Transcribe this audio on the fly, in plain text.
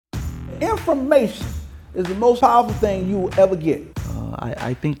Information is the most powerful thing you will ever get.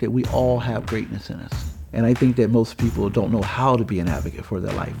 I think that we all have greatness in us. And I think that most people don't know how to be an advocate for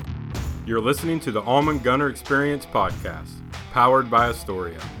their life. You're listening to the Almond Gunner Experience podcast, powered by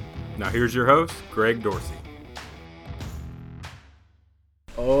Astoria. Now here's your host, Greg Dorsey.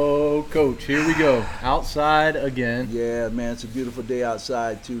 Oh, Coach, here we go. Outside again. Yeah, man, it's a beautiful day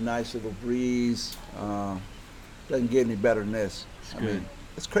outside, too. Nice little breeze. Doesn't get any better than this. I mean,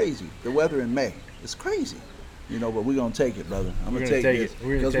 it's crazy. The weather in May, it's crazy. You know, but we're going to take it, brother. I'm going to take this.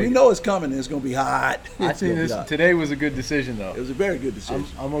 Because we know it's coming and it's going to be hot. I think today was a good decision, though. It was a very good decision.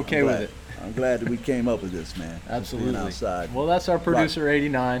 I'm okay with it. I'm glad that we came up with this, man. Absolutely. Being outside. Well, that's our producer,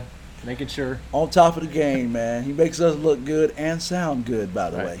 89, making sure. On top of the game, man. He makes us look good and sound good, by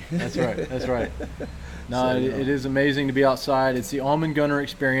the way. That's right. That's right. No, it is amazing to be outside. It's the Almond Gunner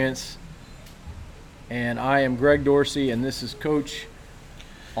Experience. And I am Greg Dorsey, and this is Coach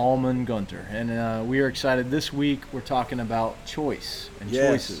Almond Gunter. And we are excited. This week, we're talking about choice and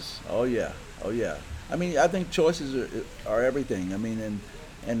choices. Oh, yeah. Oh, yeah. I mean, I think choices are everything. I mean,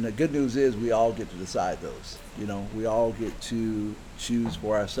 and the good news is we all get to decide those. You know, we all get to choose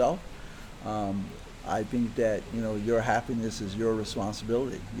for ourselves. I think that, you know, your happiness is your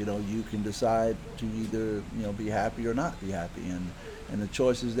responsibility. You know, you can decide to either, you know, be happy or not be happy. And the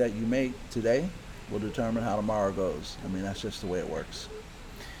choices that you make today will determine how tomorrow goes. I mean, that's just the way it works.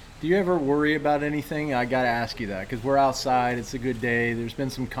 Do you ever worry about anything? I got to ask you that because we're outside. It's a good day. There's been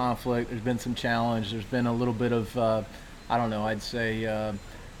some conflict. There's been some challenge. There's been a little bit of, I don't know, I'd say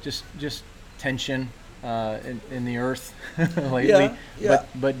just tension in the earth lately. Yeah.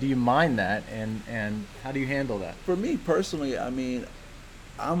 But do you mind that? And how do you handle that? For me personally, I mean,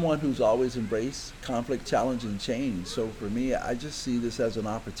 I'm one who's always embraced conflict, challenge, and change. So for me, I just see this as an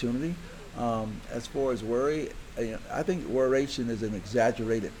opportunity. As far as worry, I think worration is an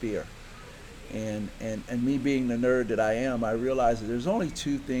exaggerated fear. And me being the nerd that I am, I realize that there's only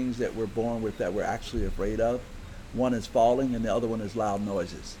two things that we're born with that we're actually afraid of. One is falling and the other one is loud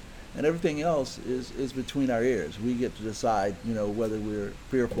noises. And everything else is between our ears. We get to decide, you know, whether we're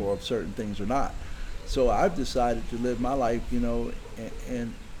fearful of certain things or not. So I've decided to live my life, you know,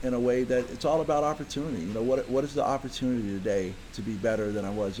 in a way that it's all about opportunity. You know, what is the opportunity today to be better than I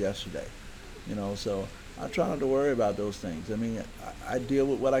was yesterday? You know, so I try not to worry about those things. I mean, I deal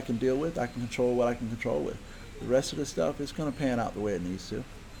with what I can deal with. I can control what I can control with. The rest of the stuff is going to pan out the way it needs to.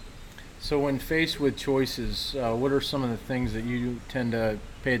 So when faced with choices, what are some of the things that you tend to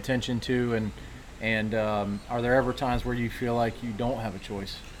pay attention to? And are there ever times where you feel like you don't have a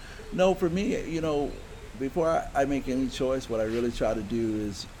choice? No, for me, you know, before I make any choice, what I really try to do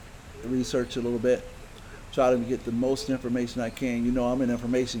is research a little bit. Try to get the most information I can. You know, I'm an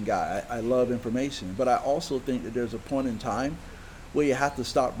information guy. I love information. But I also think that there's a point in time where you have to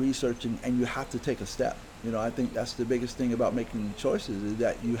stop researching and you have to take a step. You know, I think that's the biggest thing about making choices is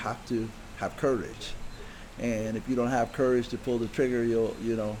that you have to have courage. And if you don't have courage to pull the trigger,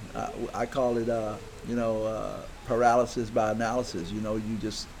 I call it, paralysis by analysis. You know, you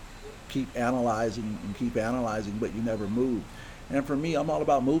just keep analyzing, but you never move. And for me, I'm all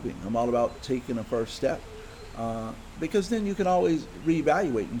about moving. I'm all about taking a first step. Because then you can always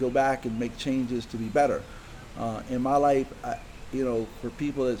reevaluate and go back and make changes to be better. In my life, for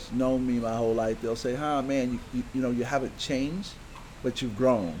people that's known me my whole life, they'll say, man, you haven't changed, but you've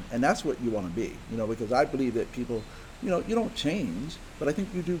grown. And that's what you want to be, you know, because I believe that people, you don't change, but I think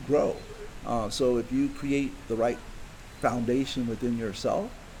you do grow. So if you create the right foundation within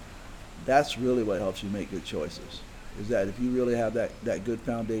yourself, that's really what helps you make good choices. Is that if you really have that good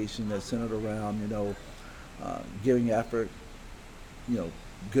foundation that's centered around, giving effort,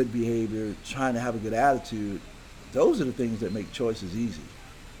 good behavior, trying to have a good attitude, those are the things that make choices easy.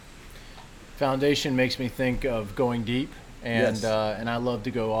 Foundation makes me think of going deep, and Yes. And I love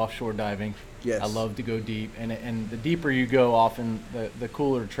to go offshore diving. Yes. I love to go deep, and the deeper you go, often the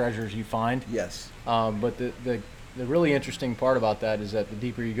cooler treasures you find. Yes. But the really interesting part about that is that the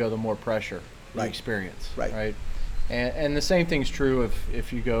deeper you go, the more pressure you Right. experience. Right. And the same thing's true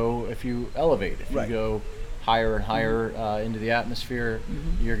if you elevate. If Right. you go higher and higher into the atmosphere,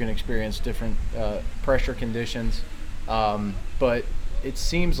 you're going to experience different pressure conditions. But it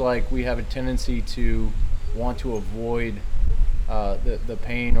seems like we have a tendency to want to avoid the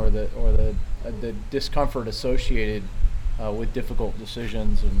pain or the discomfort associated with difficult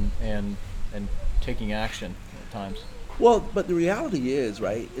decisions and taking action at times. Well, but the reality is,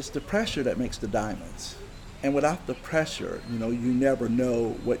 right, it's the pressure that makes the diamonds. And without the pressure, you never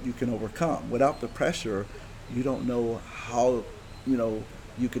know what you can overcome. Without the pressure, you don't know how,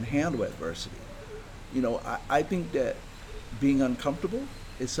 you can handle adversity. I think that being uncomfortable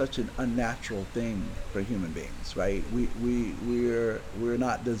is such an unnatural thing for human beings, right? We're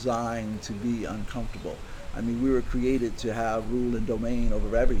not designed to be uncomfortable. I mean, we were created to have rule and domain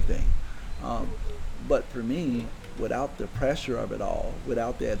over everything. But for me, without the pressure of it all,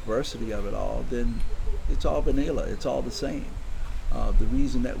 without the adversity of it all, then it's all vanilla. It's all the same. The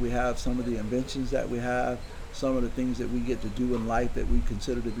reason that we have some of the inventions that we have, some of the things that we get to do in life that we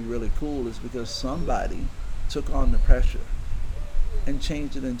consider to be really cool, is because somebody took on the pressure and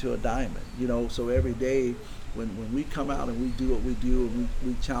changed it into a diamond. So every day when we come out and we do what we do, and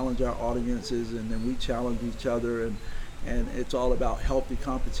we challenge our audiences, and then we challenge each other, and it's all about healthy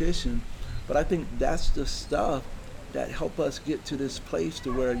competition. But I think that's the stuff that help us get to this place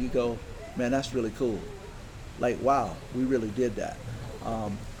to where you go, man, that's really cool. Like, wow, we really did that.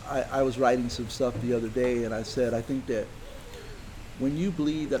 I was writing some stuff the other day, and I said, I think that when you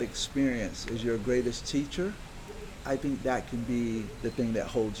believe that experience is your greatest teacher, I think that can be the thing that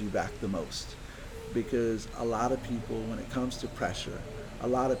holds you back the most. Because a lot of people, when it comes to pressure, a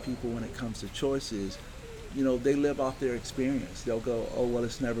lot of people, when it comes to choices, they live off their experience. They'll go, oh, well,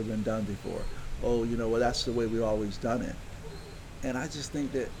 it's never been done before. Oh, well, that's the way we've always done it. And I just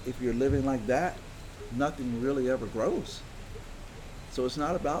think that if you're living like that, nothing really ever grows. So it's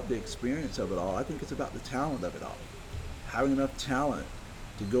not about the experience of it all. I think it's about the talent of it all. Having enough talent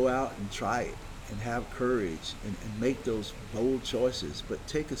to go out and try it and have courage and make those bold choices, but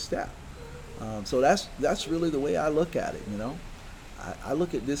take a step. So that's really the way I look at it, I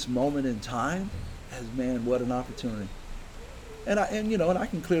look at this moment in time as, man, what an opportunity. And I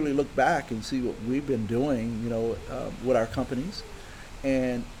can clearly look back and see what we've been doing, with our companies.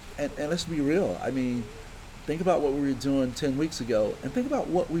 And let's be real. I mean, think about what we were doing 10 weeks ago, and think about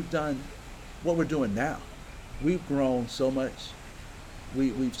what we've done, what we're doing now. We've grown so much.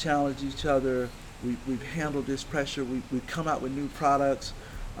 We've challenged each other. We've handled this pressure. We've come out with new products,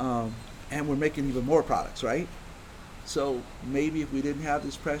 and we're making even more products, right? So maybe if we didn't have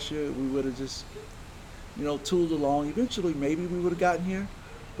this pressure, we would have just, tooled along. Eventually, maybe we would have gotten here,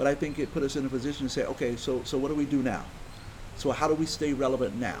 but I think it put us in a position to say, okay, so what do we do now? So how do we stay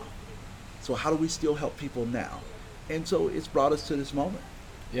relevant now? So how do we still help people now? And so it's brought us to this moment.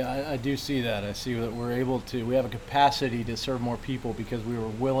 Yeah, I do see that. I see that we have a capacity to serve more people because we were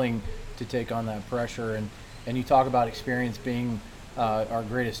willing to take on that pressure. And you talk about experience being our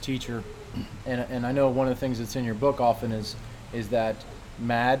greatest teacher. And I know one of the things that's in your book often is that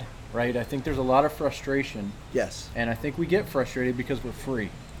MAD, right? I think there's a lot of frustration. Yes. And I think we get frustrated because we're free.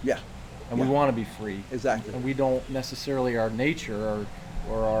 Yeah. And we want to be free. Exactly. And we don't necessarily, our nature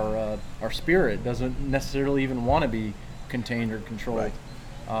or our spirit doesn't necessarily even want to be contained or controlled.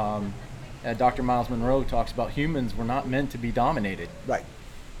 Right. Dr. Miles Monroe talks about humans were not meant to be dominated. Right.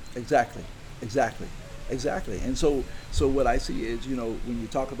 Exactly. And so what I see is, when you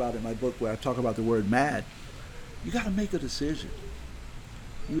talk about in my book where I talk about the word MAD, you got to make a decision.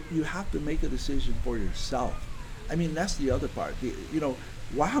 You have to make a decision for yourself. I mean, that's the other part.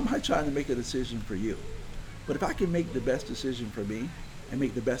 Why am I trying to make a decision for you? But if I can make the best decision for me and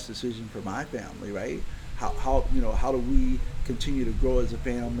make the best decision for my family, right? How do we continue to grow as a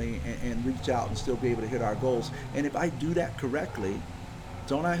family and reach out and still be able to hit our goals? And if I do that correctly,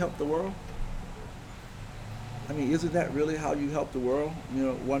 don't I help the world? I mean, isn't that really how you help the world?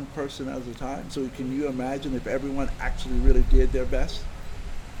 One person at a time. So can you imagine if everyone actually really did their best?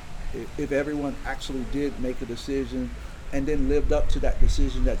 If everyone actually did make a decision and then lived up to that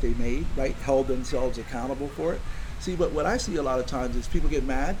decision that they made, right? Held themselves accountable for it. See, but what I see a lot of times is people get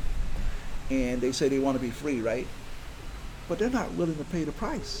mad and they say they want to be free, right? But they're not willing to pay the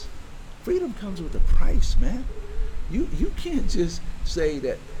price. Freedom comes with a price, man. You can't just say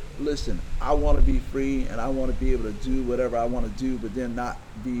that, listen, I want to be free and I want to be able to do whatever I want to do, but then not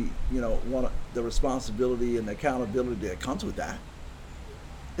be, want the responsibility and the accountability that comes with that.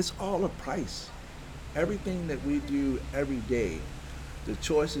 It's all a price. Everything that we do every day, the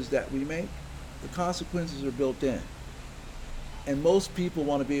choices that we make, the consequences are built in. And most people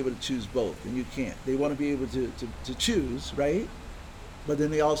want to be able to choose both, and you can't. They want to be able to choose, right? But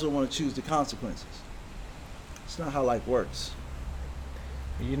then they also want to choose the consequences. It's not how life works.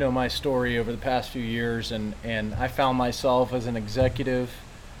 You know my story over the past few years, and I found myself as an executive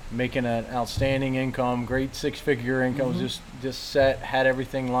making an outstanding income, great six-figure income, was just set, had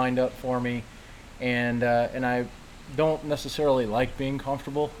everything lined up for me, and I don't necessarily like being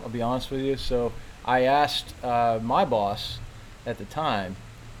comfortable, I'll be honest with you. So I asked my boss at the time,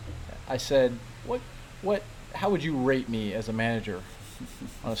 I said, how would you rate me as a manager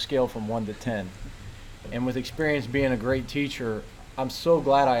on a scale from 1 to 10? And with experience being a great teacher, I'm so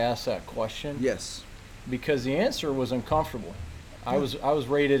glad I asked that question. Yes. Because the answer was uncomfortable. I was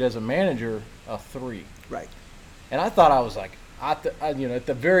rated as a manager a 3, Right. and I thought I was like, at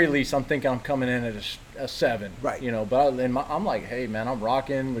the very least, I'm thinking I'm coming in at a 7. Right. But I'm like, hey man, I'm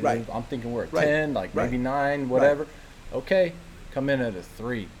rocking. Right. I'm thinking we're at Right. 10, like Right. maybe 9, whatever. Okay, come in at a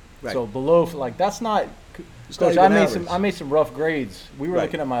 3. Right. So below, like that's not. It's Coach, not I even made average. some. I made some rough grades. We were Right.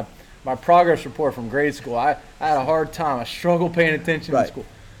 looking at my progress report from grade school. I had a hard time. I struggled paying attention Right. in school.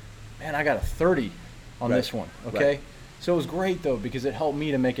 Man, I got a 30 on Right. this one. Okay, Right. so it was great though because it helped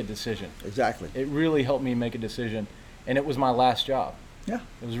me to make a decision. Exactly. It really helped me make a decision, and it was my last job. Yeah.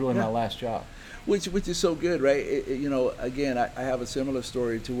 It was really Yeah. my last job. Which is so good, right? Again, I have a similar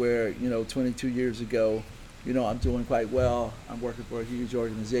story to where, 22 years ago, I'm doing quite well. I'm working for a huge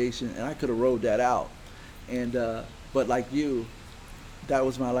organization, and I could have rode that out. And but like you, that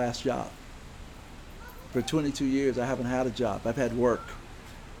was my last job. For 22 years, I haven't had a job. I've had work.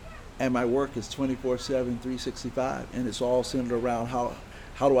 And my work is 24/7, 365, and it's all centered around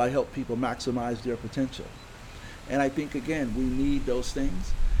how do I help people maximize their potential. And I think, again, we need those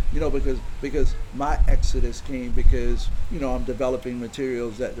things, because my exodus came because, I'm developing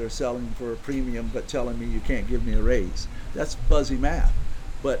materials that they're selling for a premium but telling me you can't give me a raise. That's fuzzy math.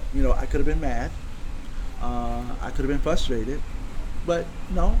 But, I could have been mad. I could have been frustrated. But,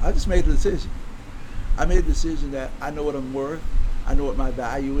 no, I just made a decision. I made a decision that I know what I'm worth, I know what my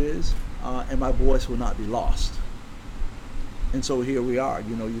value is, and my voice will not be lost. And so here we are.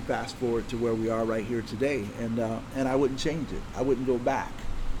 You fast forward to where we are right here today, and I wouldn't change it. I wouldn't go back.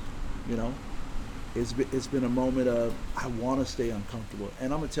 It's been a moment of I want to stay uncomfortable,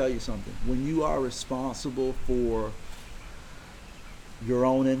 and I'm gonna tell you something. When you are responsible for your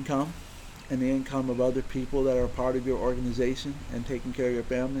own income and the income of other people that are a part of your organization and taking care of your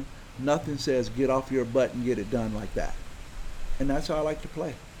family, nothing says get off your butt and get it done like that. And that's how I like to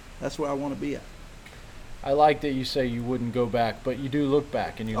play. That's where I want to be at. I like that you say you wouldn't go back, but you do look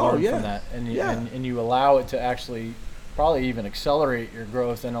back and you Oh, learn yeah. from that, and you, Yeah. and you allow it to actually probably even accelerate your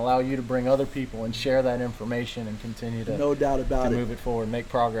growth and allow you to bring other people and share that information and continue to, No doubt to about it. move it forward, make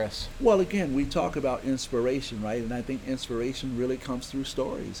progress. Well, again, we talk about inspiration, right? And I think inspiration really comes through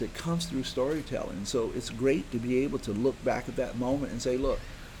stories. It comes through storytelling. So it's great to be able to look back at that moment and say, look,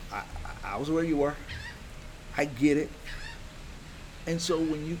 I was where you were. I get it. And so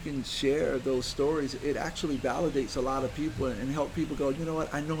when you can share those stories, it actually validates a lot of people and help people go, you know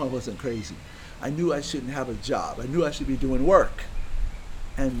what? I know I wasn't crazy. I knew I shouldn't have a job. I knew I should be doing work.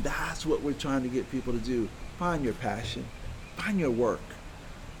 And that's what we're trying to get people to do. Find your passion. Find your work.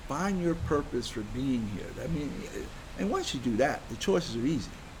 Find your purpose for being here. I mean, and once you do that, the choices are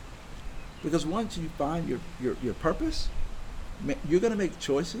easy. Because once you find your purpose, you're going to make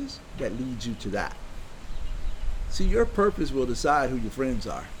choices that lead you to that. See, your purpose will decide who your friends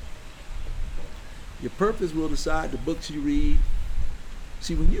are. Your purpose will decide the books you read.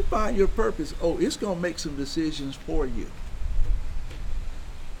 See, when you find your purpose, it's going to make some decisions for you.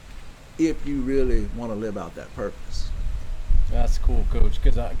 If you really want to live out that purpose. That's cool, Coach,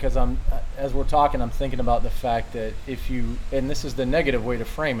 because I'm as we're talking, I'm thinking about the fact that if you, and this is the negative way to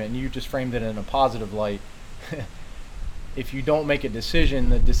frame it, and you just framed it in a positive light, if you don't make a decision,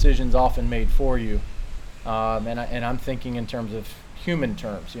 the decision's often made for you. And I'm thinking in terms of human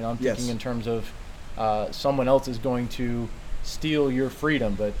terms. I'm thinking Yes. in terms of someone else is going to steal your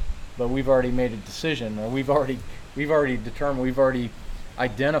freedom, but we've already made a decision, or we've already determined, we've already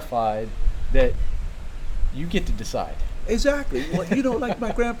identified that you get to decide. Exactly. Well, like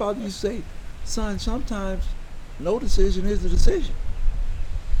my grandfather used to say, son, sometimes no decision is the decision.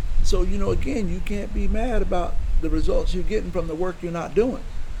 So, again, you can't be mad about the results you're getting from the work you're not doing.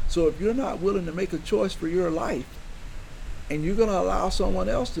 So if you're not willing to make a choice for your life, and you're going to allow someone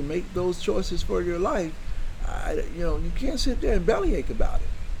else to make those choices for your life, you can't sit there and bellyache about it,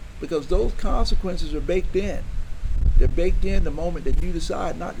 because those consequences are baked in. They're baked in the moment that you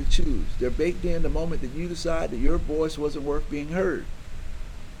decide not to choose. They're baked in the moment that you decide that your voice wasn't worth being heard.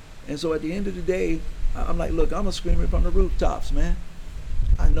 And so at the end of the day, I'm like, look, I'm going to scream it from the rooftops, man.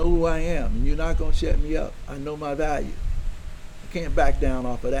 I know who I am, and you're not going to shut me up. I know my value. I can't back down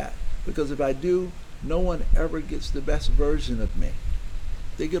off of that, because if I do, no one ever gets the best version of me.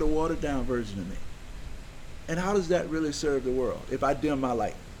 They get a watered down version of me. And how does that really serve the world? If I dim my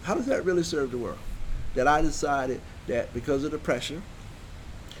light, how does that really serve the world? That I decided that because of the pressure,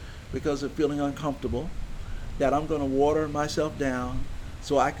 because of feeling uncomfortable, that I'm going to water myself down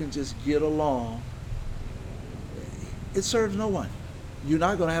so I can just get along. It serves no one. You're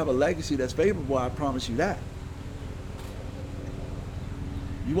not going to have a legacy that's favorable, I promise you that.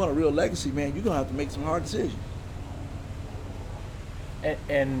 You want a real legacy, man, you're going to have to make some hard decisions.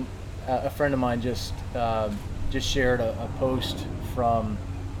 And a friend of mine just just shared a post from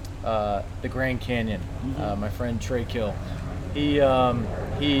the Grand Canyon. My friend Trey Kill,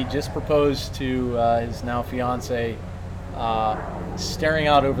 he just proposed to his now fiance, staring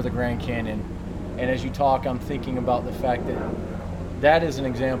out over the Grand Canyon. And as you talk, I'm thinking about the fact that is an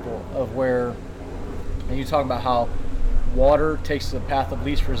example of where, and you talk about how water takes the path of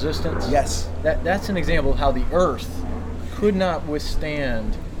least resistance. Yes. That's an example of how the earth could not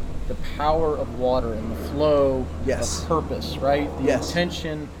withstand the power of water and the flow Yes. of purpose, right? The Yes.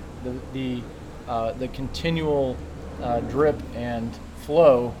 intention, the continual drip and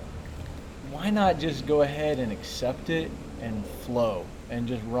flow. Why not just go ahead and accept it and flow and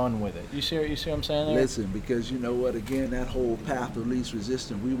just run with it? You see what I'm saying there? Listen, because you know what? Again, that whole path of least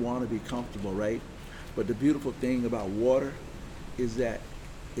resistance, we want to be comfortable, right? But the beautiful thing about water is that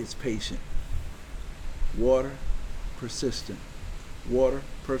it's patient. Water, persistent. Water,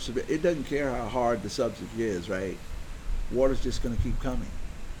 perseverant. It doesn't care how hard the subject is, right? Water's just going to keep coming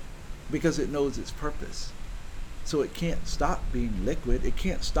because it knows its purpose. So it can't stop being liquid. It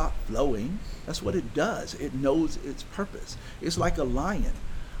can't stop flowing. That's what it does. It knows its purpose. It's like a lion.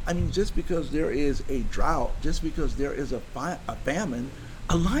 I mean, just because there is a drought, just because there is a famine,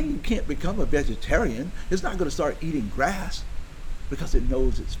 a lion can't become a vegetarian. It's not going to start eating grass because it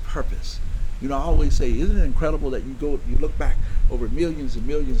knows its purpose. You know, I always say, isn't it incredible that you look back over millions and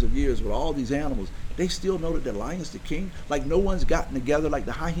millions of years with all these animals, they still know that the lion's the king? Like no one's gotten together, like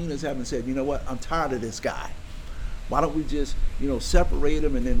the hyenas haven't said, you know what, I'm tired of this guy. Why don't we just, separate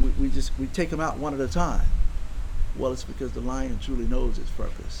them and then we take them out one at a time? Well, it's because the lion truly knows its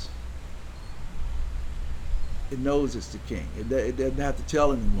purpose. It knows it's the king. It doesn't have to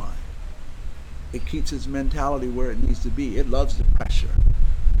tell anyone. It keeps its mentality where it needs to be. It loves the pressure.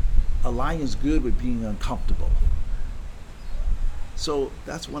 A lion's good with being uncomfortable. So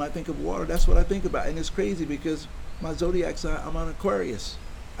that's when I think of water, that's what I think about. And it's crazy because my zodiac sign, I'm an Aquarius.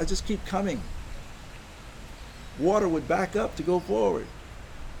 I just keep coming. Water would back up to go forward.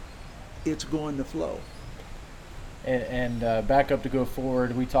 It's going to flow. And back up to go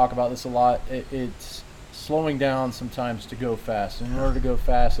forward, we talk about this a lot. It's slowing down sometimes to go fast. In order to go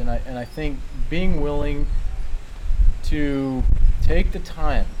fast, and I think being willing to take the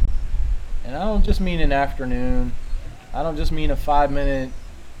time, and I don't just mean an afternoon, I don't just mean a 5-minute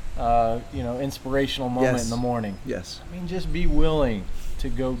inspirational moment Yes. in the morning. Yes. I mean, just be willing to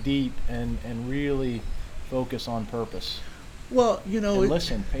go deep and really focus on purpose. Well, And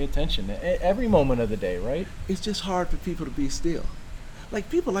listen, pay attention every moment of the day, right? it's just hard for people to be still. Like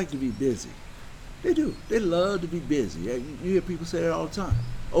people like to be busy. They do. They love to be busy. You hear people say that all the time.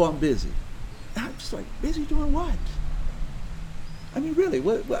 Oh, I'm busy. And I'm just like, busy doing what? I mean, really,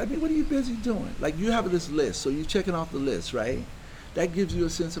 what are you busy doing? Like you have this list, so you're checking off the list, right? That gives you a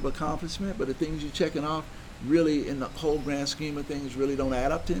sense of accomplishment, but the things you're checking off really, in the whole grand scheme of things, really don't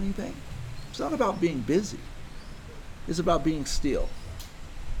add up to anything. It's not about being busy. It's about being still.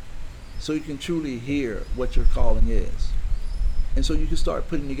 So you can truly hear what your calling is. And so you can start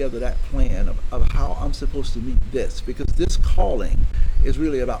putting together that plan of how I'm supposed to meet this, because this calling is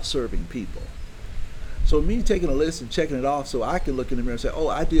really about serving people. So me taking a list and checking it off so I can look in the mirror and say, oh,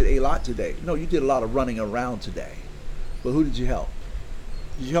 I did a lot today. No, you did a lot of running around today. But who did you help?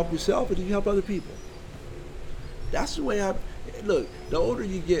 Did you help yourself or did you help other people? That's the way look, the older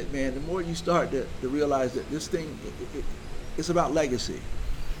you get, man, the more you start to realize that this thing, it's about legacy.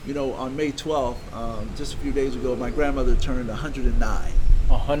 On May 12th, just a few days ago, my grandmother turned 109.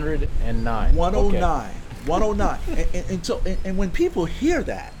 109. 109. Okay. 109. and when people hear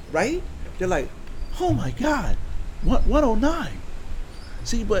that, right, they're like, oh my God, 109.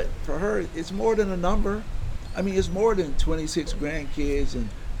 See, but for her, it's more than a number. I mean, it's more than 26 grandkids and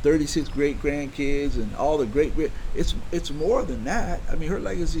 36 great grandkids and all the great. It's more than that. I mean, her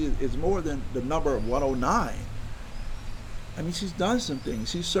legacy is more than the number of 109. I mean, she's done some things.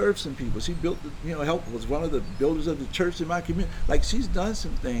 She served some people. She built, was one of the builders of the church in my community. Like, she's done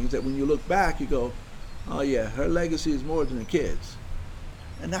some things that when you look back, you go, oh yeah, her legacy is more than the kids.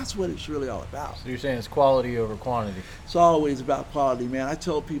 And that's what it's really all about. So you're saying it's quality over quantity. It's always about quality, man. I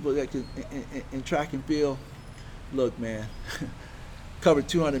tell people that in track and field, look, man, covered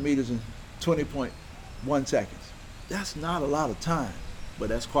 200 meters in 20.1 seconds. That's not a lot of time, but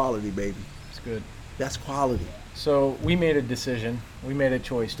that's quality, baby. It's good. That's quality. So we made a decision. We made a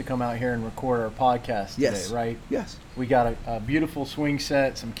choice to come out here and record our podcast Yes. today, right? Yes. We got a beautiful swing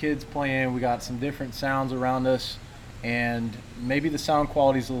set, some kids playing. We got some different sounds around us, and maybe the sound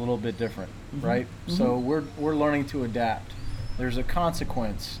quality is a little bit different, right? Mm-hmm. So we're learning to adapt. There's a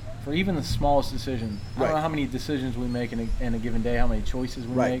consequence for even the smallest decision. I don't Right. know how many decisions we make in a given day, how many choices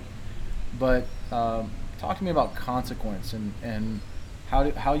we Right. make, but talk to me about consequence and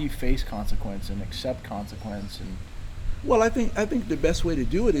how you face consequence and accept consequence. And Well, I think the best way to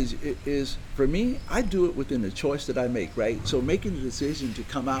do it is for me, I do it within the choice that I make, right? So making the decision to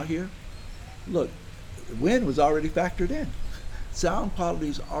come out here, look, wind was already factored in. Sound quality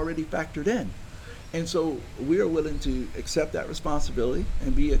is already factored in. And so we are willing to accept that responsibility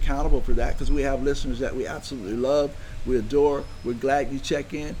and be accountable for that, because we have listeners that we absolutely love, we adore, we're glad you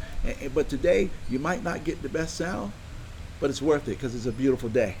check in. But today, you might not get the best sound, but it's worth it because it's a beautiful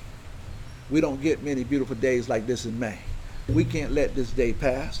day. We don't get many beautiful days like this in May. We can't let this day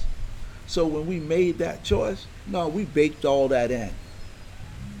pass. So when we made that choice, no, we baked all that in.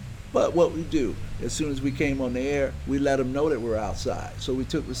 But what we do, as soon as we came on the air, we let them know that we're outside. So we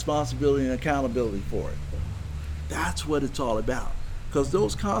took responsibility and accountability for it. That's what it's all about. Because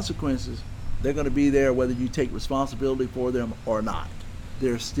those consequences, they're going to be there whether you take responsibility for them or not.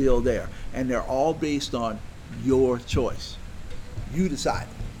 They're still there. And they're all based on your choice. You decide.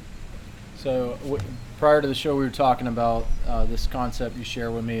 so prior to the show, we were talking about this concept you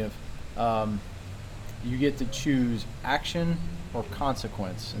share with me of you get to choose action or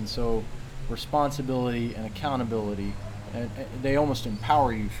consequence. And so responsibility and accountability, and they almost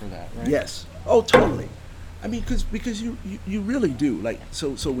empower you for that, right? Yes. Oh, totally. I mean, because you really do. Like,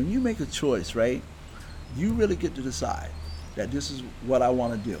 so when you make a choice, right, you really get to decide that this is what I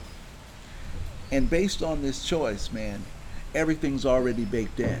want to do. And based on this choice, man, everything's already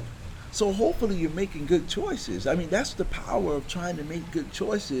baked in. So hopefully you're making good choices. I mean, that's the power of trying to make good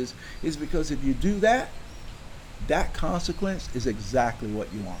choices, is because if you do that, that consequence is exactly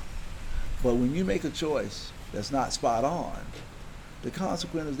what you want. But when you make a choice that's not spot on, the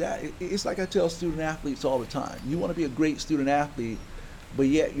consequence is that it's like I tell student athletes all the time. You want to be a great student athlete, but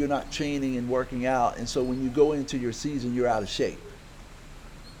yet you're not training and working out, and so when you go into your season, you're out of shape.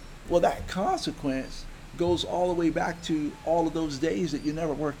 Well, that consequence goes all the way back to all of those days that you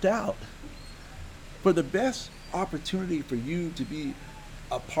never worked out. For the best opportunity for you to be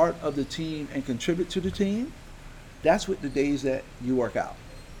a part of the team and contribute to the team, that's with the days that you work out.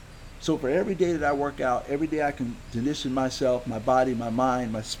 So for every day that I work out, every day I can condition myself, my body, my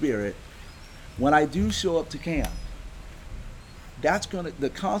mind, my spirit, when I do show up to camp,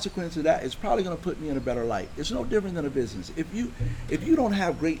 the consequence of that is probably going to put me in a better light. It's no different than a business. If you don't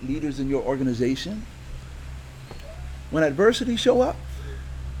have great leaders in your organization, when adversity show up,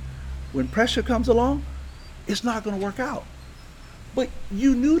 when pressure comes along, it's not going to work out. But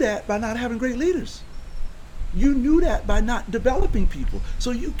you knew that by not having great leaders. You knew that by not developing people.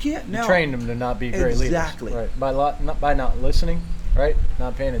 So you can't now... You trained them to not be great leaders. Exactly. Right. By not listening, right?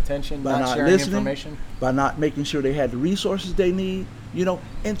 Not paying attention, by not sharing listening, information. By not making sure they had the resources they need,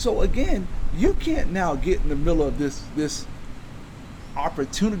 And so again, you can't now get in the middle of this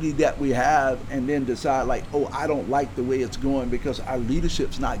opportunity that we have and then decide like, oh, I don't like the way it's going because our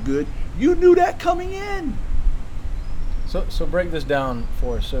leadership's not good. You knew that coming in. So break this down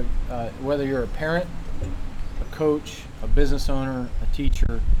for us. So whether you're a parent, a coach, a business owner, a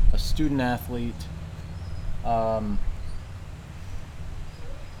teacher, a student athlete, what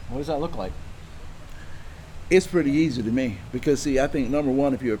does that look like? It's pretty easy to me because, see, I think number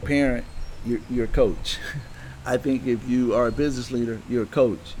one, if you're a parent, you're a coach. I think if you are a business leader, you're a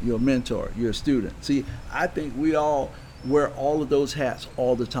coach, you're a mentor, you're a student. See, I think we all wear all of those hats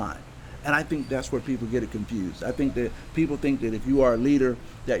all the time. And I think that's where people get it confused. I think that people think that if you are a leader,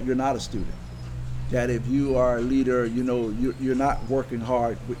 that you're not a student. That if you are a leader, you're not working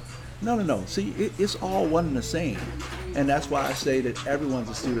hard. No. See, it's all one and the same. And that's why I say that everyone's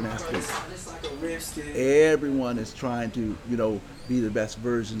a student athlete. Everyone is trying to, be the best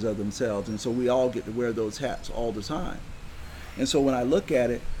versions of themselves. And so we all get to wear those hats all the time. And so when I look at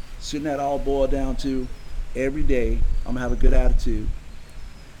it, shouldn't that all boil down to every day I'm going to have a good attitude.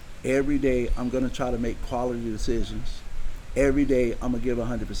 Every day I'm going to try to make quality decisions. Every day I'm going to give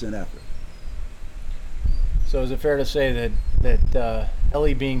 100% effort. So is it fair to say that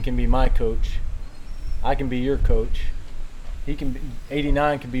Ellie Bean can be my coach, I can be your coach,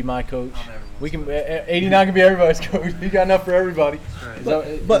 89 can be my coach, 89 can be everybody's coach. You got enough for everybody.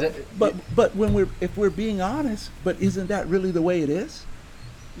 Right. But if we're being honest, but isn't that really the way it is?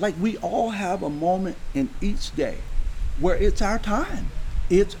 Like, we all have a moment in each day where it's our time.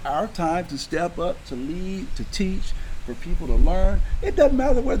 It's our time to step up, to lead, to teach, for people to learn. It doesn't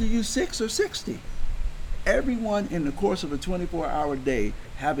matter whether you're 6 or 60. Everyone in the course of a 24-hour day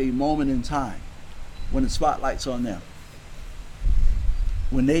have a moment in time when the spotlight's on them,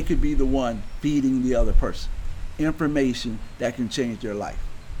 when they could be the one feeding the other person information that can change their life.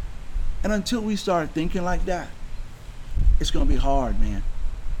 And until we start thinking like that, it's going to be hard, man.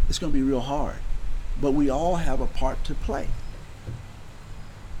 It's going to be real hard. but we all have a part to play.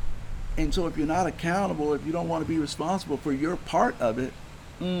 And so if you're not accountable, if you don't want to be responsible for your part of it,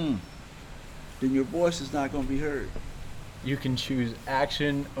 then your voice is not going to be heard. You can choose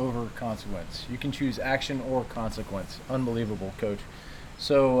action over consequence. You can choose action or consequence. Unbelievable, Coach.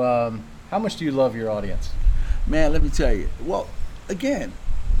 So how much do you love your audience? Man, let me tell you. Well, again,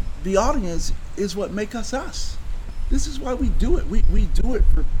 the audience is what make us us. This is why we do it. We do it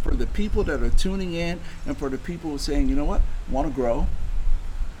for the people that are tuning in and for the people who are saying, you know what, want to grow.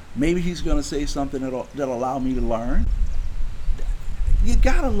 Maybe he's going to say something that'll allow me to learn. You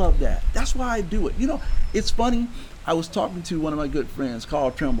got to love that. That's why I do it. You know, it's funny. I was talking to one of my good friends,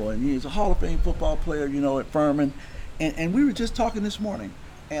 Carl Trimble, and he's a Hall of Fame football player, you know, at Furman. And we were just talking this morning.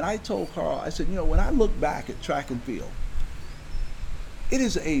 And I told Carl, I said, you know, when I look back at track and field, it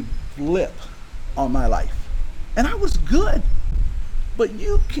is a blip on my life. And I was good. But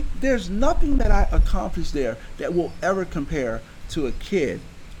there's nothing that I accomplished there that will ever compare to a kid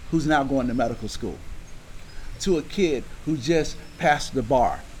who's now going to medical school, to a kid who just passed the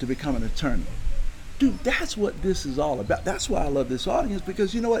bar to become an attorney. Dude, that's what this is all about. That's why I love this audience,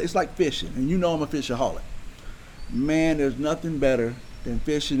 because you know what? It's like fishing, and you know I'm a fishaholic. Man, there's nothing better than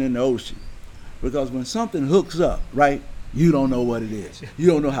fishing in the ocean, because when something hooks up, right, you don't know what it is. You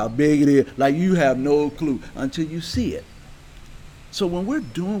don't know how big it is. Like, you have no clue until you see it. So when we're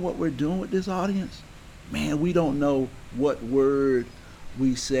doing what we're doing with this audience, man, we don't know what word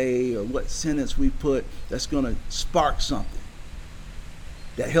we say or what sentence we put that's going to spark something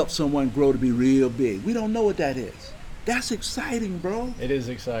that helps someone grow to be real big. We don't know what that is. That's exciting, bro. It is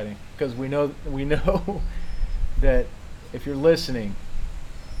exciting because we know that if you're listening,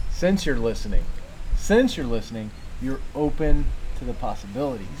 since you're listening, you're open to the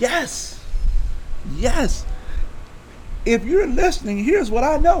possibilities. Yes. Yes. If you're listening, here's what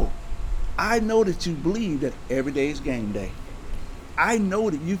I know. I know that you believe that every day is game day. I know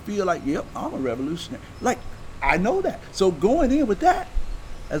that you feel like, yep, I'm a revolutionary. Like, I know that. So going in with that,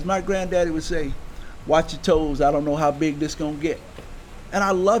 as my granddaddy would say, watch your toes. I don't know how big this gonna get. And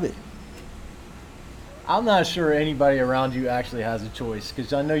I love it. I'm not sure anybody around you actually has a choice,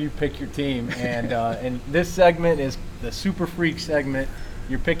 because I know you pick your team, and this segment is the Super Freak segment.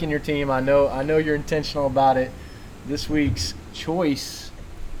 You're picking your team. I know you're intentional about it. This week's choice,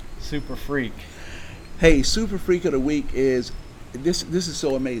 Super Freak. Hey, Super Freak of the Week is this is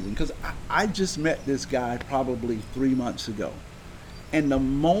so amazing, because I just met this guy probably 3 months ago. And the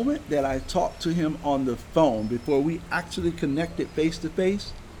moment that I talked to him on the phone, before we actually connected face to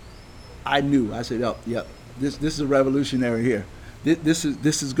face, I knew. I said, yep, this is a revolutionary here. This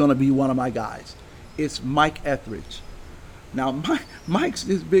is going to be one of my guys. It's Mike Etheridge. Now, Mike's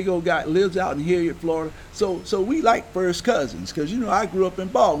this big old guy, lives out in Hilliard, Florida. So we like first cousins, because, you know, I grew up in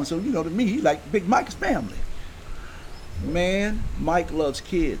Baldwin. So, you know, to me, he like Big Mike's family. Man, Mike loves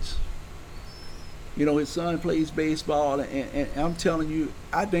kids. You know, his son plays baseball, and I'm telling you,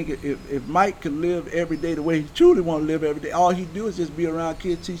 I think if Mike could live every day the way he truly want to live every day, all he do is just be around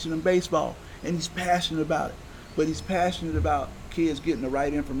kids, teaching them baseball, and he's passionate about it. But he's passionate about kids getting the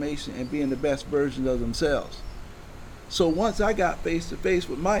right information and being the best version of themselves. So once I got face to face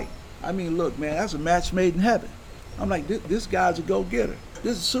with Mike, I mean, look, man, that's a match made in heaven. I'm like, this guy's a go-getter.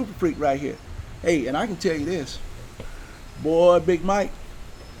 This is Super Freak right here. Hey, and I can tell you this, boy, Big Mike,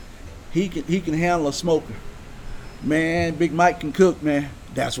 he can handle a smoker. Man, Big Mike can cook, man.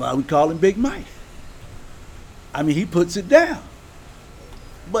 That's why we call him Big Mike. I mean, he puts it down.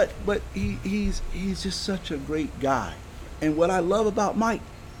 But he's just such a great guy. And what I love about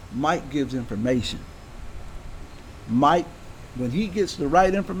Mike gives information. Mike, when he gets the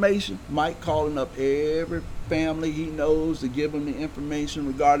right information, Mike calling up every family he knows to give them the information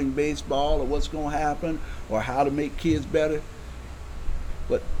regarding baseball or what's going to happen or how to make kids better.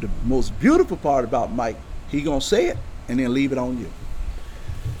 But the most beautiful part about Mike, he gonna say it and then leave it on you.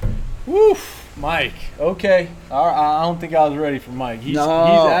 Woof, Mike. Okay, I don't think I was ready for Mike. He's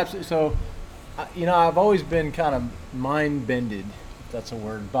absolutely so. You know, I've always been kind of mind-bended, if that's a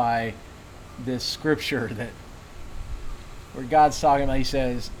word, by this scripture where God's talking about. He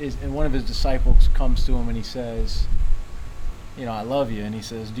says, and one of his disciples comes to him and he says, you know, I love you, and he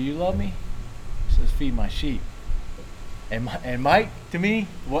says, do you love me? He says, feed my sheep. And Mike, to me,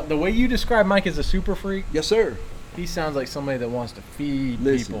 the way you describe Mike as a super freak, yes, sir. He sounds like somebody that wants to feed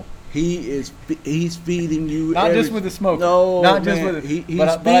people. He's feeding you. Not just with the smoke. No, not man, just with it. He's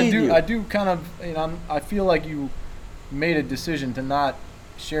but feeding you. I do kind of, you know, I feel like you made a decision to not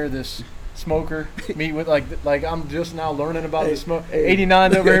share this smoker meet with like I'm just now learning about the smoke.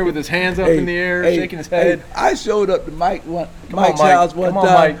 89's over here with his hands up in the air, shaking his head. I showed up to Mike's house one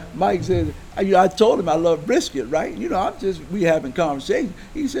time. Mike said, I told him I love brisket, right? You know, we having conversation.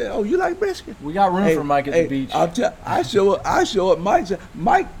 He said, "Oh, you like brisket?" We got room for Mike at the beach. I show up.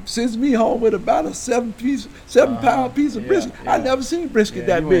 Mike sends me home with about a 7-pound piece of brisket. I never seen brisket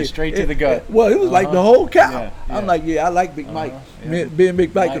that you big. went straight to the gut. Well, it was like the whole cow. Yeah. I'm like, I like Big Mike. Being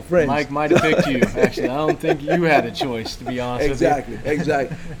Big Mike are friends. Mike might have picked you. Actually, I don't think you had a choice, to be honest Exactly. with you.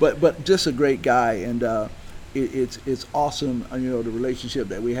 Exactly. But just a great guy, and it's awesome. You know, the relationship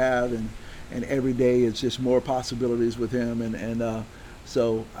that we have, and every day it's just more possibilities with him, and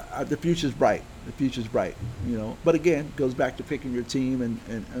so the future's bright. The future's bright. You know, but again, it goes back to picking your team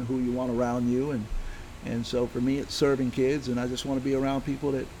and who you want around you, and so for me, it's serving kids, and I just want to be around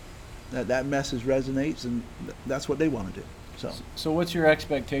people that message resonates, and that's what they want to do. So what's your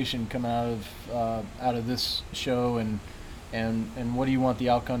expectation coming out of this show, and what do you want the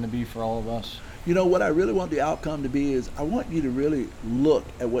outcome to be for all of us? You know, what I really want the outcome to be is I want you to really look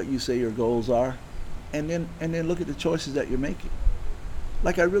at what you say your goals are, and then look at the choices that you're making.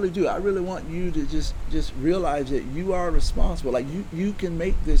 Like, I really do. I really want you to just realize that you are responsible. Like, you can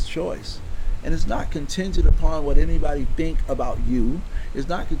make this choice. And it's not contingent upon what anybody think about you. It's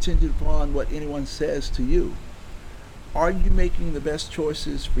not contingent upon what anyone says to you. Are you making the best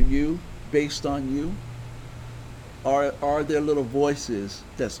choices for you based on you? Are there little voices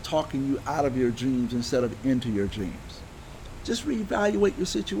that's talking you out of your dreams instead of into your dreams? Just reevaluate your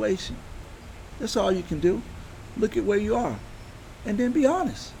situation. That's all you can do. Look at where you are, and then be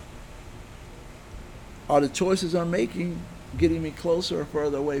honest. Are the choices I'm making getting me closer or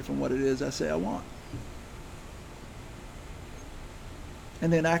further away from what it is I say I want?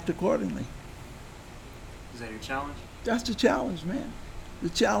 And then act accordingly. Is that your challenge? That's the challenge, man. The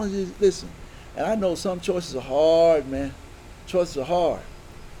challenge is, listen, and I know some choices are hard, man. Choices are hard.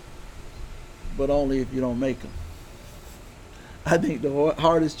 But only if you don't make them. I think the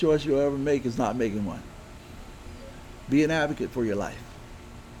hardest choice you'll ever make is not making one. Be an advocate for your life.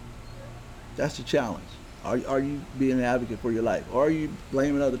 That's the challenge. Are you being an advocate for your life? Or are you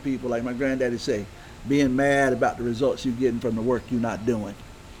blaming other people, like my granddaddy say, being mad about the results you're getting from the work you're not doing?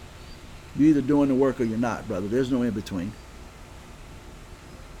 You're either doing the work or you're not, brother. There's no in between.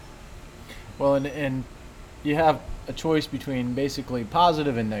 Well, and you have a choice between basically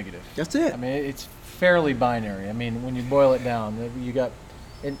positive and negative. That's it. I mean, it's fairly binary. I mean, when you boil it down, you got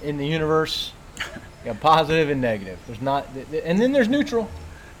in the universe, you got positive and negative. There's not, and then there's neutral.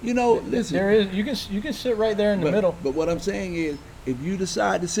 You know, listen. There is. You can sit right there in the middle. But what I'm saying is, if you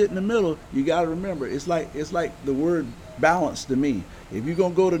decide to sit in the middle, you got to remember, it's like the word balance to me. If you're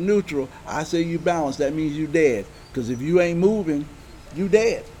gonna go to neutral, I say you balance. That means you dead. Because if you ain't moving, you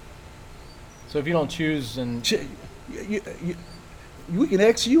dead. So if you don't choose, and we can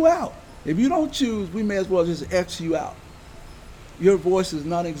X you out. If you don't choose, we may as well just X you out. Your voice is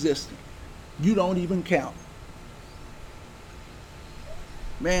non-existent. You don't even count.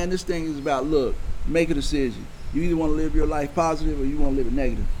 Man, this thing is about, look, make a decision. You either want to live your life positive or you want to live it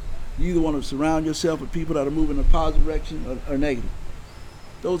negative. You either want to surround yourself with people that are moving in a positive direction or negative.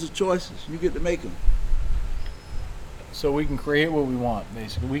 Those are choices. You get to make them. so we can create what we want,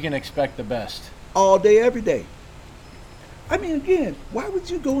 basically. We can expect the best. All day, every day. I mean, again, why would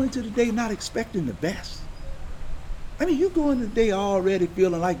you go into the day not expecting the best? I mean, you go into the day already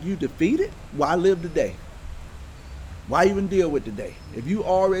feeling like you defeated. Why live the day? Why even deal with the day? If you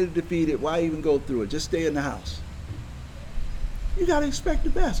already defeated, why even go through it? Just stay in the house. You got to expect the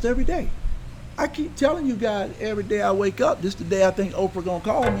best every day. I keep telling you guys, every day I wake up, this is the day I think Oprah gonna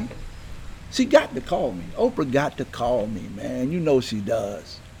call me. She got to call me. Oprah got to call me, man. You know she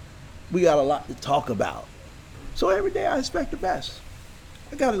does. We got a lot to talk about. So every day I expect the best.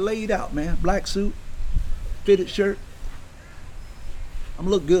 I got it laid out, man. Black suit, fitted shirt. I'm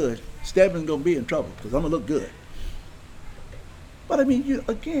gonna look good. Stebbins gonna be in trouble because I'm gonna look good. But I mean, you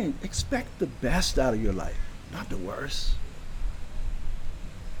again, expect the best out of your life, not the worst.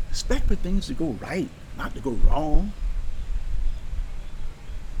 Expect for things to go right, not to go wrong.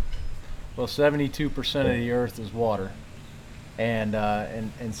 Well, 72% of the earth is water. And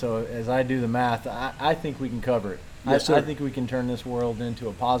so as I do the math, I think we can cover it. Yes, sir. I think we can turn this world into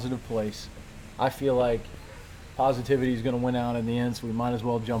a positive place. I feel like positivity is going to win out in the end, so we might as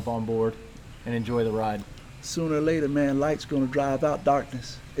well jump on board and enjoy the ride. Sooner or later, man, light's gonna drive out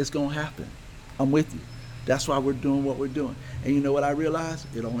darkness. It's gonna happen. I'm with you. That's why we're doing what we're doing. And you know what I realize?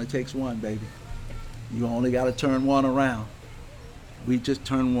 It only takes one, baby. You only gotta turn one around. We just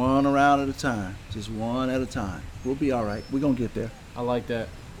turn one around at a time. Just one at a time. We'll be all right. We're gonna get there. I like that.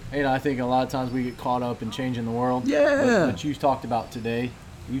 You know, I think a lot of times we get caught up in changing the world. Yeah. But you talked about today.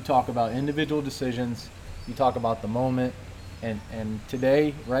 You talk about individual decisions. You talk about the moment. And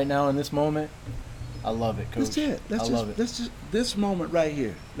today, right now, in this moment, I love it, Coach. That's it. I love it. Let's just this moment right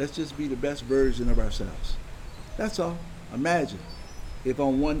here. Let's just be the best version of ourselves. That's all. Imagine if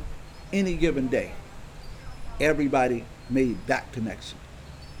on any given day, everybody made that connection.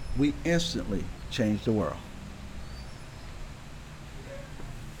 We instantly changed the world.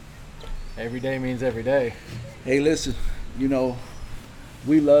 Every day means every day. Hey, listen,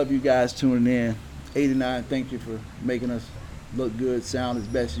 we love you guys tuning in. 89, thank you for making us look good, sound as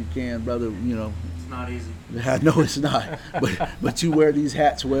best you can, brother. It's not easy. I know it's not, but you wear these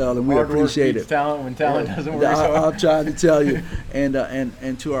hats well, and we Hard work appreciate beats it. talent when talent doesn't work. I'm trying to tell you, and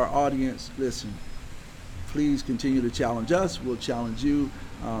to our audience, listen. Please continue to challenge us. We'll challenge you.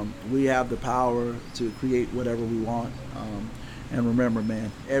 We have the power to create whatever we want. And remember,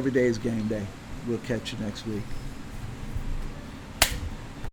 man, every day is game day. We'll catch you next week.